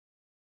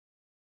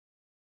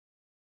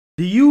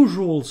The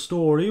usual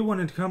story when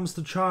it comes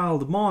to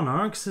child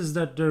monarchs is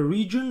that the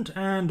regent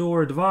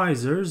and/or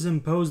advisors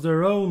impose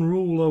their own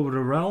rule over the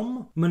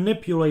realm,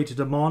 manipulate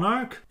the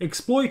monarch,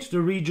 exploit the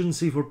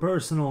regency for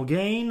personal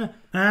gain,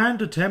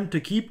 and attempt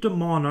to keep the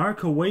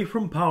monarch away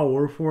from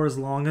power for as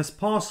long as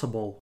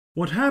possible.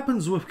 What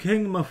happens with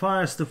King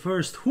Matthias I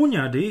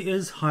Hunyadi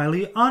is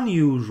highly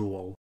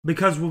unusual,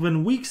 because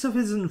within weeks of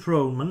his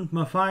enthronement,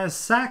 Matthias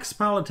sacks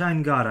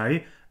Palatine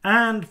Garai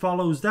and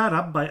follows that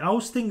up by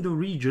ousting the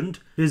regent,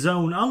 his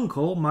own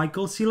uncle,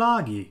 Michael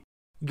Szilágyi.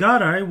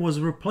 Garai was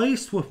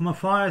replaced with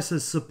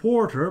Matthias's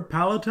supporter,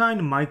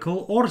 Palatine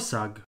Michael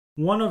Ország,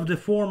 one of the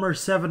former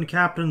 7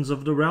 captains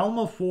of the realm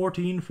of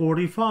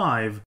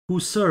 1445, who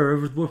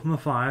served with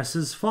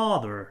Matthias's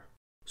father.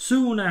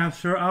 Soon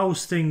after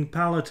ousting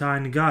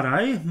Palatine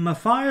Garai,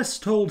 Matthias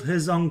told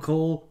his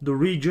uncle, the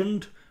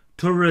regent,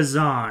 to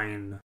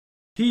resign.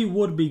 He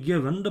would be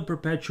given the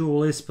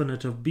perpetual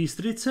Ispinate of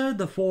Bistrice,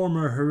 the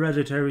former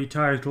hereditary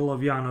title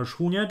of János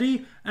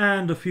Hunyadi,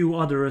 and a few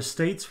other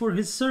estates for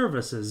his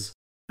services.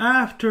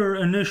 After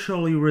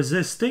initially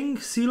resisting,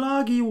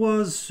 Szilágyi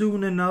was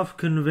soon enough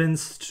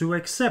convinced to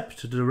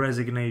accept the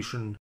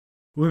resignation.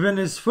 Within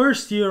his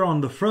first year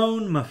on the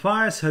throne,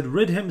 Matthias had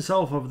rid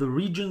himself of the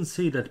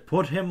regency that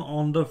put him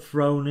on the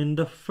throne in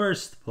the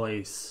first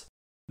place.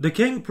 The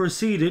king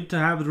proceeded to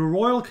have the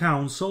royal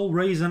council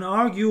raise an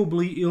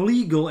arguably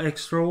illegal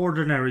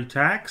extraordinary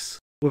tax,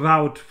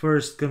 without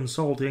first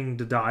consulting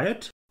the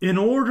Diet, in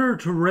order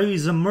to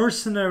raise a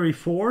mercenary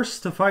force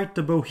to fight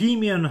the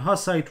Bohemian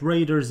Hussite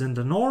raiders in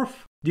the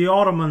north, the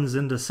Ottomans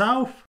in the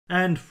south,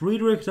 and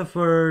Friedrich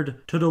III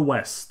to the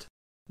west.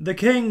 The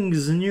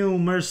king's new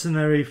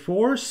mercenary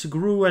force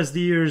grew as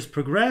the years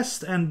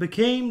progressed and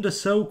became the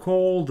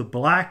so-called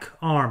Black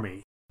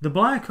Army. The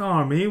Black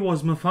Army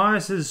was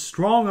Matthias's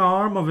strong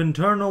arm of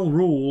internal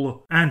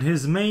rule and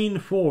his main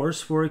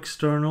force for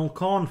external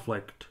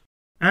conflict.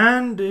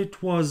 And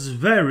it was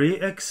very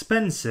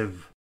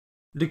expensive.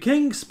 The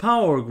king's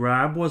power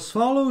grab was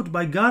followed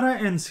by Garai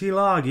and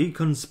Szilágyi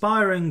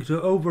conspiring to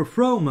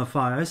overthrow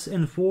Matthias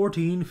in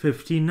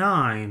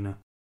 1459.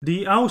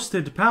 The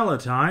ousted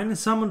Palatine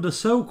summoned a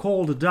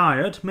so-called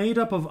Diet made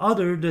up of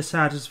other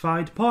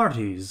dissatisfied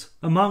parties,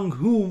 among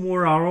whom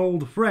were our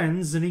old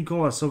friends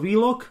Nicholas of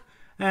Ilok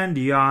and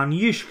Jan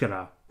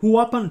Jiskra, who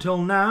up until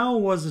now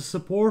was a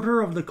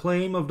supporter of the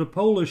claim of the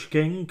Polish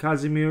king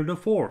Casimir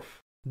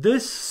IV.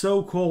 This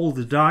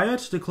so-called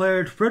Diet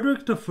declared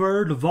Frederick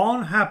III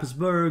von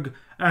Habsburg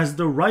as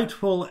the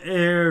rightful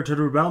heir to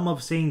the realm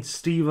of St.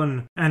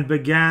 Stephen and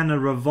began a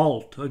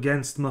revolt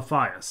against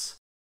Matthias.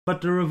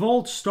 But the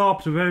revolt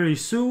stopped very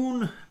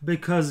soon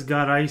because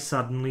Garai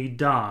suddenly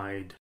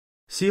died.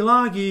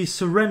 Szilágyi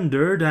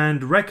surrendered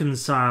and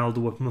reconciled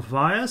with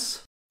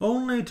Matthias,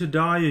 only to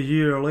die a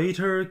year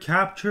later,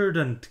 captured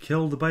and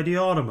killed by the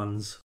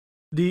Ottomans.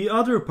 The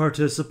other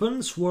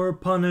participants were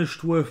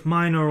punished with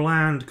minor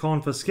land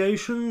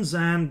confiscations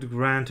and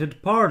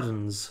granted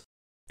pardons,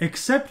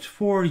 except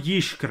for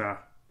Jiskra,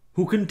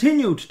 who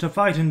continued to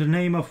fight in the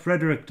name of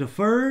Frederick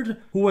III,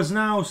 who was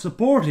now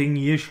supporting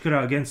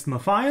Jiskra against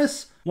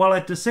Matthias, while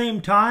at the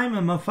same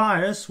time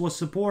Matthias was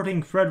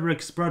supporting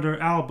Frederick's brother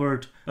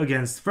Albert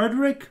against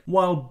Frederick,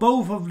 while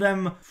both of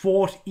them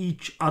fought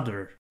each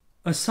other.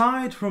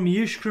 Aside from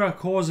Jiskra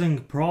causing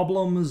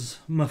problems,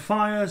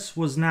 Matthias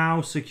was now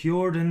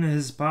secured in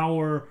his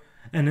power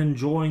and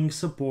enjoying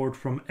support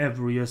from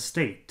every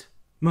estate.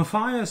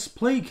 Matthias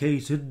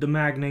placated the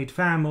magnate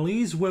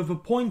families with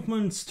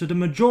appointments to the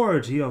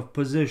majority of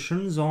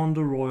positions on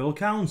the royal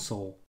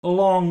council,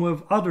 along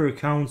with other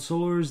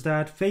councillors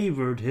that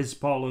favored his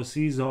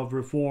policies of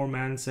reform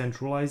and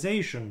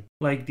centralization,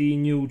 like the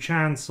new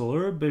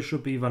chancellor,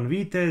 Bishop Ivan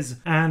Vitez,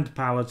 and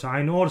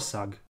Palatine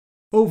Ország.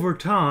 Over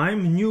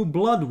time, new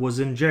blood was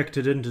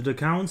injected into the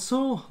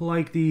council,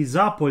 like the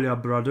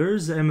Zápolya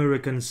brothers,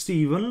 Emmerich and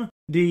Stephen,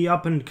 the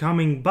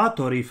up-and-coming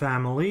Báthory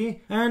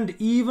family, and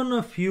even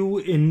a few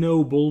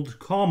ennobled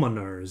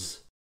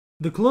commoners.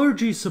 The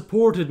clergy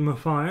supported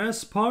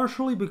Matthias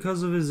partially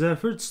because of his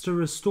efforts to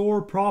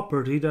restore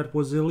property that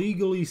was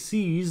illegally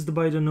seized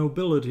by the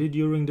nobility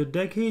during the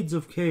decades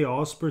of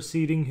chaos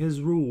preceding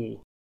his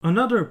rule.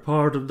 Another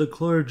part of the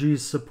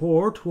clergy's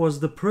support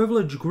was the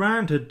privilege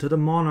granted to the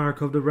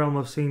monarch of the realm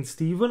of St.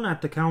 Stephen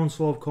at the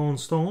Council of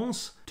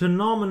Constance to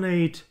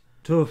nominate,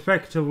 to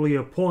effectively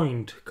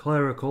appoint,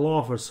 clerical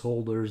office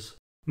holders.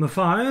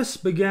 Matthias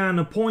began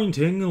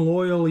appointing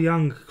loyal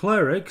young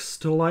clerics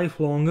to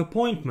lifelong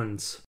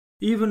appointments,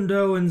 even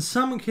though in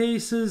some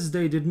cases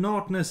they did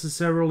not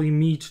necessarily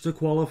meet the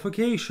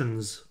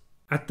qualifications.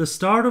 At the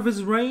start of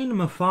his reign,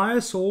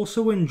 Matthias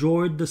also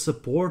enjoyed the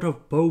support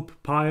of Pope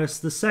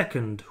Pius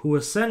II, who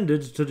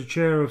ascended to the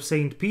chair of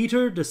St.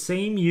 Peter the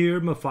same year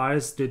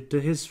Matthias did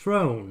to his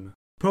throne.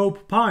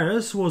 Pope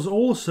Pius was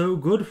also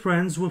good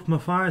friends with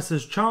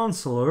Matthias's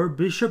chancellor,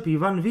 Bishop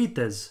Ivan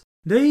Vitez.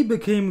 They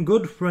became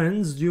good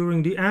friends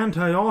during the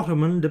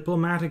anti-Ottoman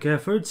diplomatic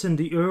efforts in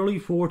the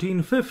early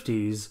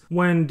 1450s,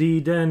 when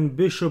the then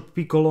Bishop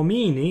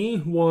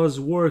Piccolomini was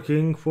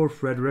working for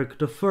Frederick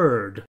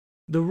III.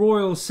 The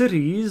royal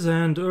cities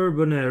and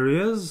urban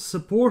areas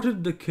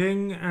supported the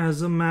king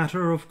as a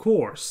matter of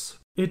course.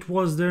 It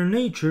was their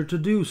nature to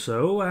do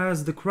so,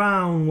 as the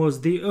crown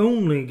was the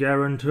only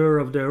guarantor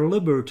of their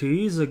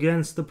liberties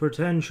against the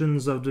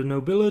pretensions of the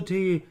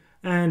nobility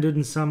and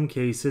in some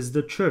cases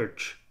the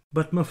church.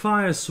 But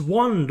Matthias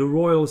won the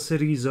royal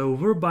cities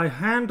over by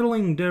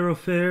handling their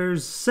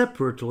affairs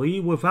separately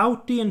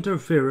without the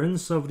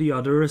interference of the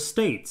other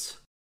estates.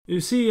 You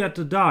see, at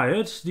the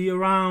Diet, the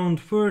around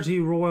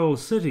 30 royal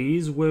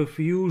cities with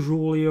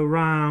usually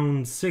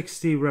around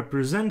 60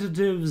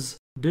 representatives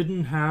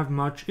didn't have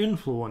much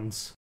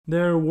influence.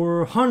 There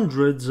were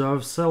hundreds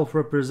of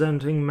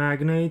self-representing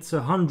magnates,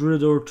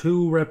 100 or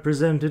 2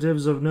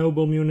 representatives of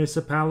noble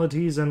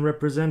municipalities and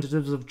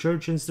representatives of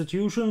church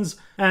institutions,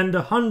 and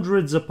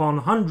hundreds upon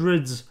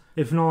hundreds,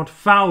 if not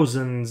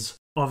thousands,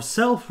 of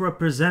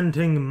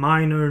self-representing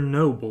minor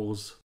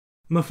nobles.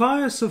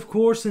 Matthias, of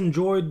course,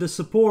 enjoyed the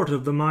support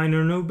of the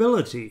minor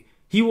nobility.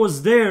 He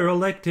was their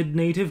elected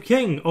native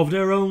king of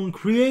their own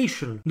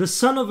creation, the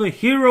son of a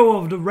hero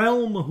of the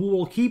realm who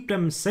will keep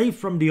them safe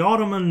from the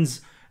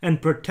Ottomans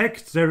and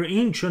protect their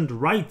ancient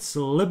rights,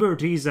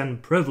 liberties,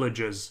 and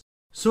privileges.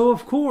 So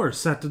of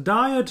course, at the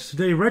Diet,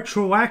 they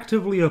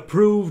retroactively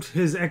approved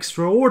his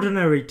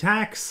extraordinary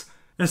tax,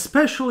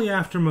 especially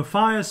after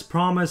Matthias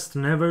promised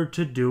never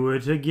to do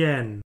it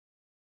again.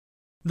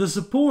 The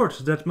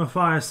support that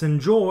Matthias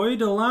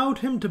enjoyed allowed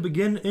him to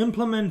begin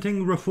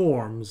implementing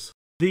reforms.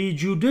 The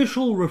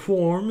judicial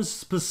reforms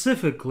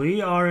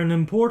specifically are an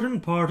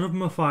important part of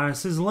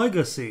Matthias's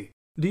legacy.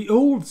 The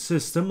old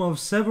system of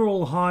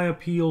several high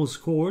appeals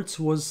courts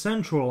was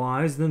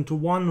centralized into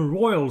one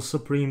royal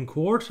Supreme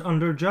Court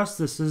under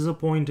justices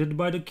appointed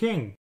by the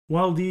king,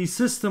 while the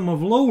system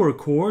of lower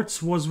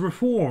courts was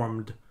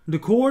reformed. The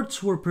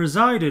courts were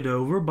presided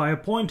over by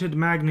appointed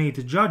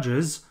magnate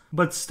judges,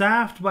 but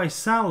staffed by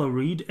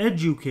salaried,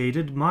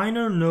 educated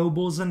minor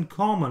nobles and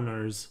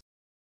commoners.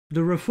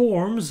 The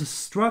reforms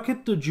struck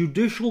at the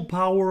judicial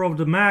power of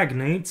the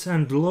magnates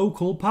and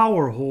local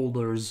power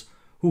holders,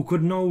 who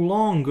could no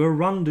longer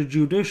run the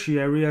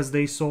judiciary as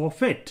they saw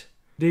fit.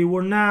 They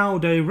were now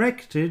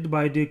directed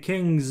by the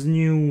king's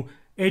new,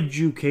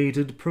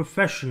 educated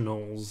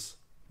professionals.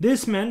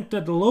 This meant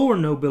that the lower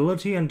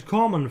nobility and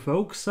common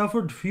folk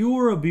suffered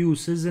fewer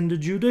abuses in the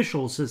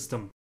judicial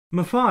system.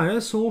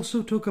 Matthias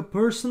also took a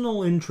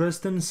personal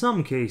interest in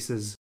some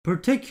cases,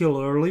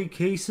 particularly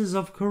cases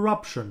of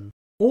corruption.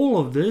 All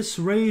of this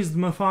raised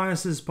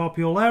Matthias's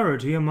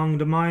popularity among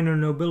the minor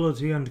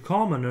nobility and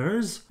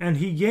commoners, and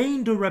he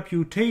gained a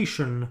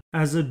reputation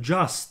as a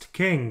just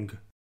king.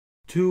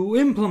 To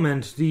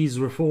implement these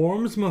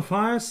reforms,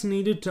 Matthias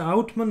needed to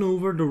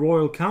outmaneuver the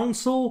royal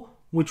council,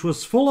 which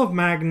was full of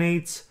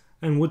magnates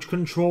and which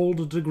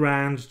controlled the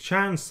Grand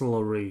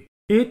Chancellery.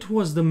 It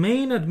was the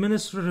main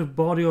administrative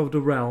body of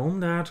the realm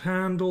that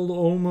handled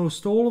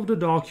almost all of the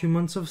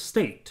documents of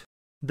state.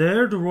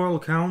 There the royal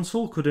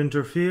council could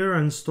interfere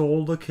and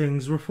stall the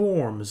king's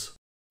reforms.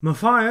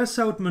 Matthias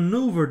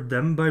outmaneuvered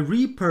them by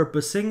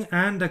repurposing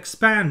and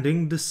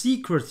expanding the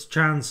secret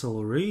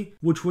chancellery,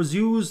 which was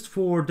used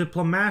for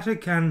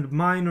diplomatic and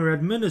minor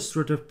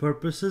administrative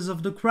purposes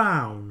of the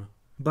crown.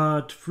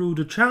 But through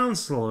the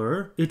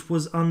chancellor, it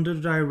was under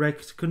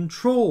direct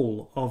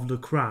control of the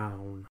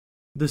crown.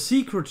 The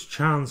secret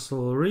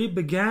chancellery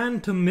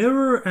began to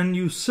mirror and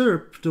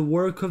usurp the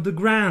work of the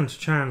grand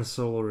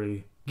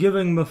chancellery,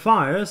 giving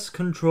Matthias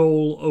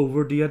control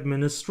over the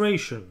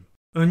administration.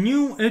 A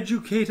new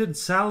educated,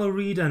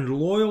 salaried and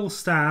loyal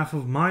staff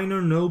of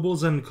minor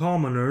nobles and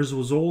commoners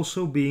was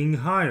also being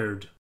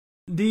hired.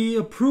 The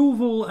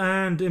approval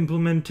and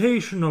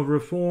implementation of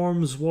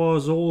reforms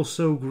was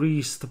also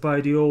greased by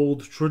the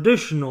old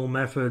traditional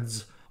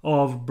methods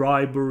of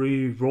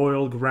bribery,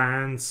 royal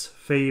grants,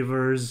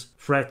 favors,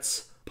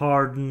 threats,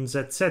 pardons,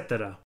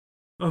 etc.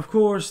 Of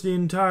course, the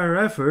entire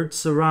effort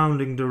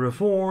surrounding the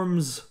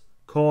reforms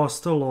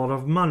cost a lot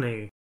of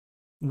money.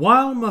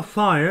 While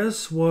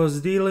Matthias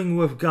was dealing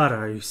with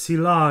Garay,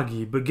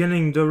 Szilágyi,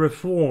 beginning the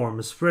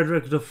reforms,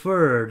 Frederick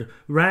III,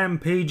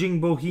 rampaging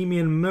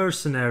Bohemian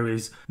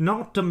mercenaries,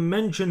 not to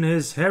mention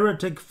his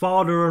heretic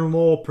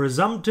father-in-law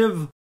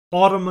presumptive,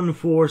 Ottoman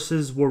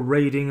forces were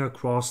raiding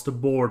across the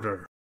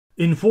border.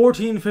 In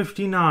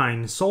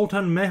 1459,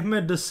 Sultan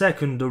Mehmed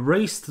II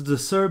erased the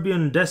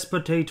Serbian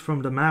despotate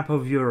from the map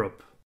of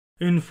Europe.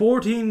 In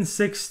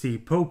 1460,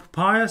 Pope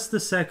Pius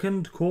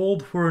II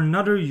called for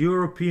another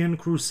European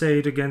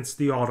crusade against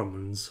the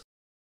Ottomans.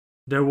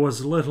 There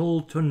was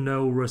little to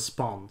no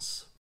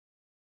response.